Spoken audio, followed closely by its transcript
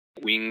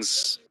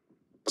Wings'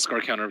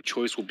 Scar counter of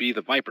choice will be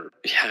the Viper.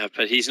 Yeah,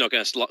 but he's not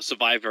going to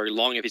survive very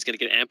long if he's going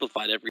to get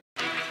amplified every...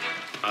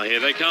 Here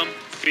they come.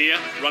 Fear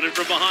running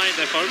from behind.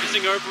 They're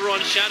focusing over on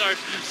Shadow.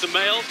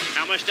 Samael,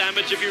 how much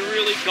damage have you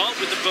really got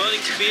with the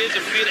burning spears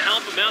and Fear to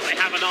help him out? They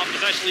have enough.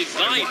 It's actually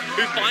Zai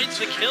who finds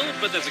the kill,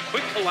 but there's a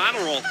quick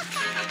collateral.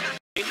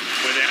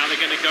 Where now they're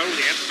going to go with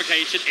the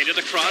amplification into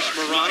the crush.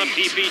 Mirana,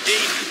 PPD,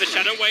 the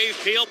Shadow Wave,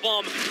 Peel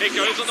Bomb. It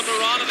goes on the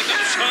Mirana. They're going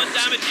to turn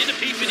damage into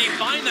PPD,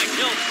 find that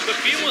kill. The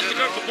Fear wants to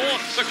go for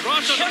more. The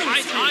crush on the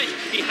high.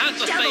 He has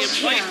to stay in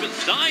place, but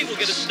Zai will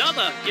get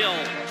another kill.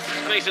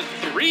 Makes it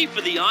 3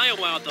 for the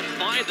Iowa out the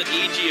 5 that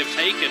EG have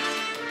taken.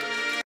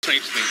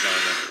 Strange things down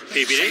there.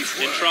 PPD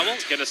in trouble,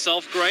 get a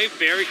self-grave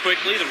very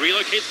quickly. The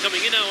relocate's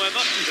coming in,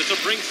 however. This will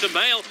bring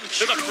Samael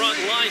to the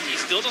front line. He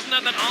still doesn't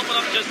have that armor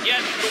up just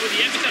yet, but with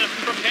the epicenter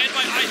prepared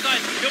by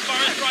Eyesight, he'll fire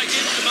a strike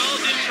in.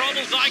 Samael's in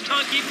trouble. Zai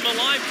can't keep him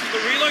alive.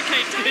 The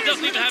relocate, it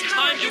doesn't even have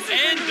time to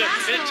end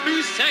in 2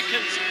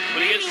 seconds,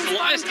 but he gets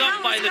sliced up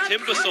by the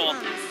Timbersaw.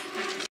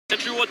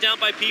 True War down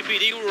by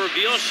PPD will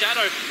reveal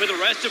Shadow with the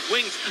rest of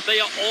Wings.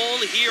 They are all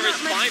here as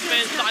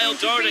 5-man style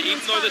Dota, even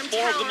though there's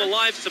 4 of them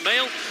alive.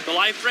 Samael, the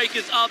life break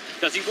is up.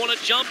 Does he want to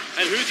jump?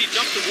 And who's he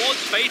jumped towards?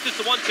 Faith is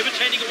the one timid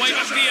chaining away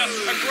from Fear.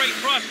 A great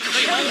crush.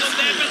 They hold him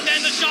there, but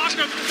then the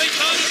Chakram, they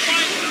turn and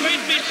fight.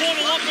 Faith being caught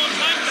a lot more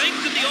time thanks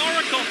to the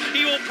Oracle.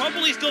 He will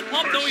probably still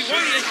pop, though he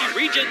won't. He actually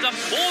regens up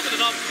more than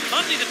enough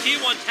underneath the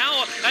tier 1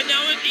 tower. And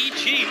now in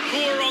EG,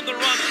 who are on the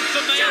run.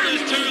 Samael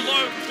is too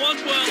low. One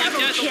twirl left,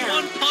 he has a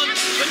 1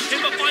 punch.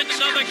 Timber finds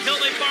another kill.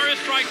 They fire a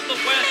strike to the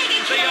west.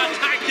 They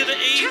attack to the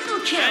east.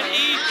 And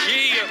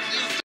EG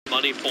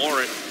money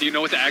for it. Do you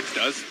know what the axe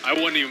does? I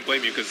wouldn't even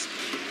blame you because...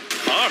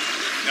 Oh,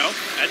 no?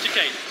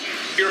 Educate.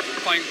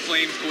 Purifying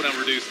Flames cooldown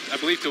reduced, I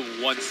believe, to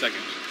 1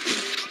 second.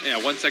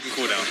 Yeah, 1 second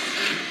cooldown.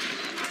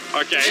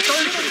 Okay. It's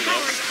already pretty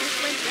low.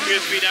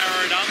 Here's me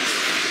narrowed up.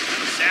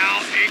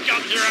 Now, here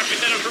comes your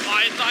epicenter from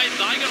Eyesight.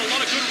 Zai got a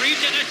lot of good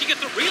regen. Actually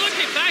gets the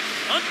relocate back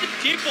under the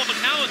tier 4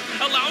 towers,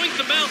 allowing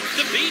Samael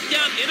to beat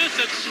down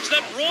Innocent.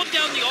 That brought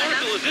down the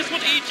Oracle. Is this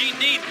what EG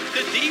needs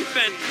to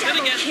defend?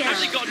 Then again,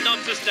 hasn't got enough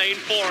sustain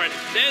for it.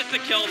 There's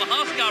the kill. The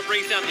Huskar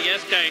brings down the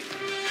SK.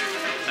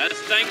 That's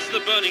thanks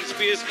to the Burning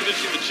Spears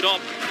finishing the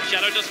job.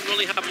 Shadow doesn't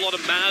really have a lot of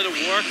mana to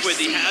work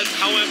with. He has,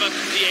 however,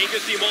 the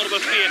Aegis, the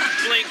Immortal Fear,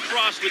 Blink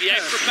Crush with the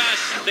extra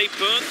pass. They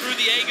burn through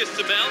the Aegis.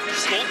 Samael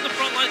caught in the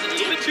front lines a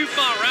little bit too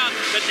far out,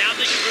 but now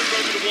they can move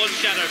over towards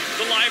Shadow.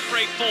 The live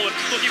break forward,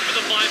 looking for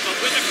the Viper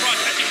with the crush,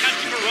 actually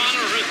catching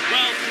Mirana as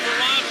well.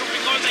 Mirana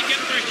dropping low, they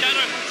get through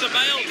Shadow.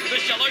 Samael, the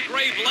Shallow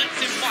Grave, lets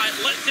him fight,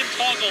 lets him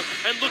toggle,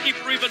 and looking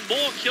for even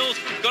more kills.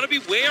 Got to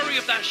be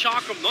wary of that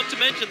Chakram, not to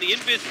mention the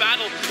Invis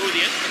battle, or the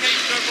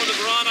Amplification over on the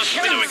Mirana.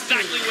 They know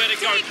exactly where to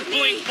go.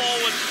 Blink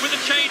forward with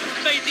a chain.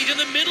 He's in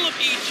the middle of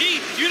EG.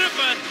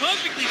 Universe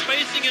perfectly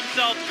spacing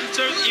himself,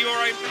 so you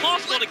are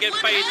impossible to get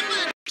phased.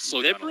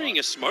 So they're bringing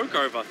a smoke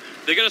over.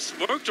 They're going to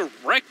smoke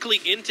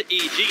directly into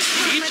EG.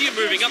 EG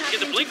moving up to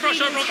get the Blink Rush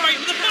over on Faith.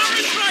 The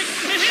fire strike!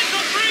 It hits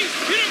on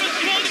 3! Universe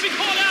going to be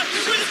caught out.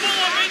 With the ball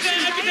up in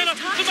there. Epicenter.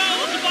 Samael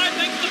will survive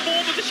thanks to the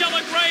form of the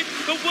Shallow Grave.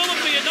 But will it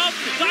be enough?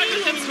 Zai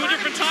just sent him to a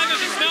different target.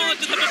 Smell it.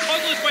 Just to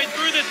toggle his way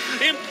through this.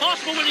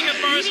 Impossible when you get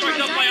fire striked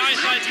up by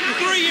Eyesight.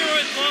 3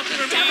 euros lost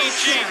from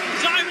EG.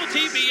 Zai will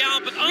TP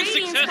out, but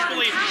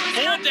unsuccessfully.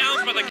 4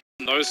 down for the...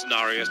 In those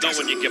scenarios, not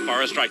when you get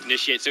Burrow Strike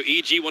initiate. So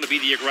EG want to be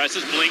the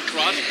aggressors. Blink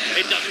Crush.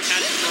 It doesn't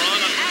catch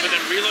Mirana, but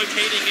then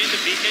relocating into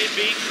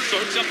BKB,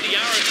 soaks up the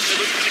arrow. They're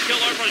looking to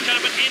kill over on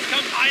Shadow, but in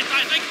comes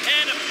Eyesight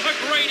again. A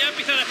great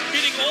epicenter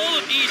hitting all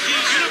of EG.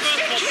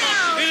 Universal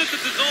pop.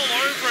 Innocence is all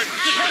over it.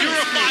 Just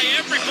purify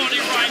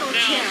everybody right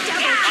now.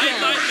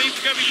 Eyesight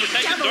needs to be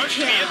protected. Don't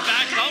fear.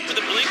 Back up with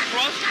the Blink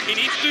Crush. He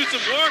needs to do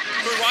some work,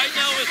 but right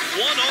now it's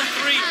 1 on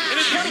 3.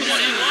 Innocence is what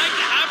he'd like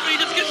to have, but he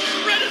just gets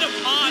shredded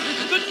apart.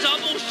 The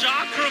double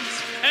Chakrams,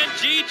 and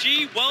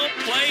GG, well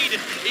played.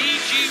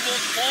 EG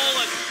will call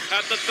it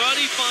at the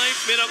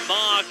 35-minute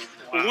mark.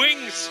 Wow.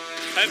 Wings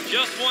have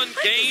just won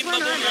game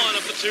number 1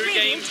 of the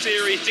 2-game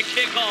series to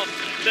kick off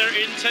their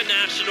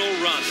international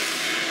run.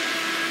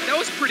 That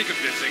was pretty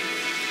convincing,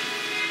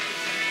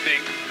 I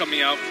think,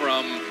 coming out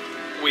from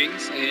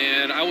Wings,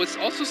 and I would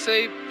also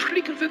say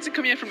pretty convincing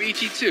coming out from EG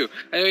too.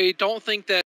 I don't think that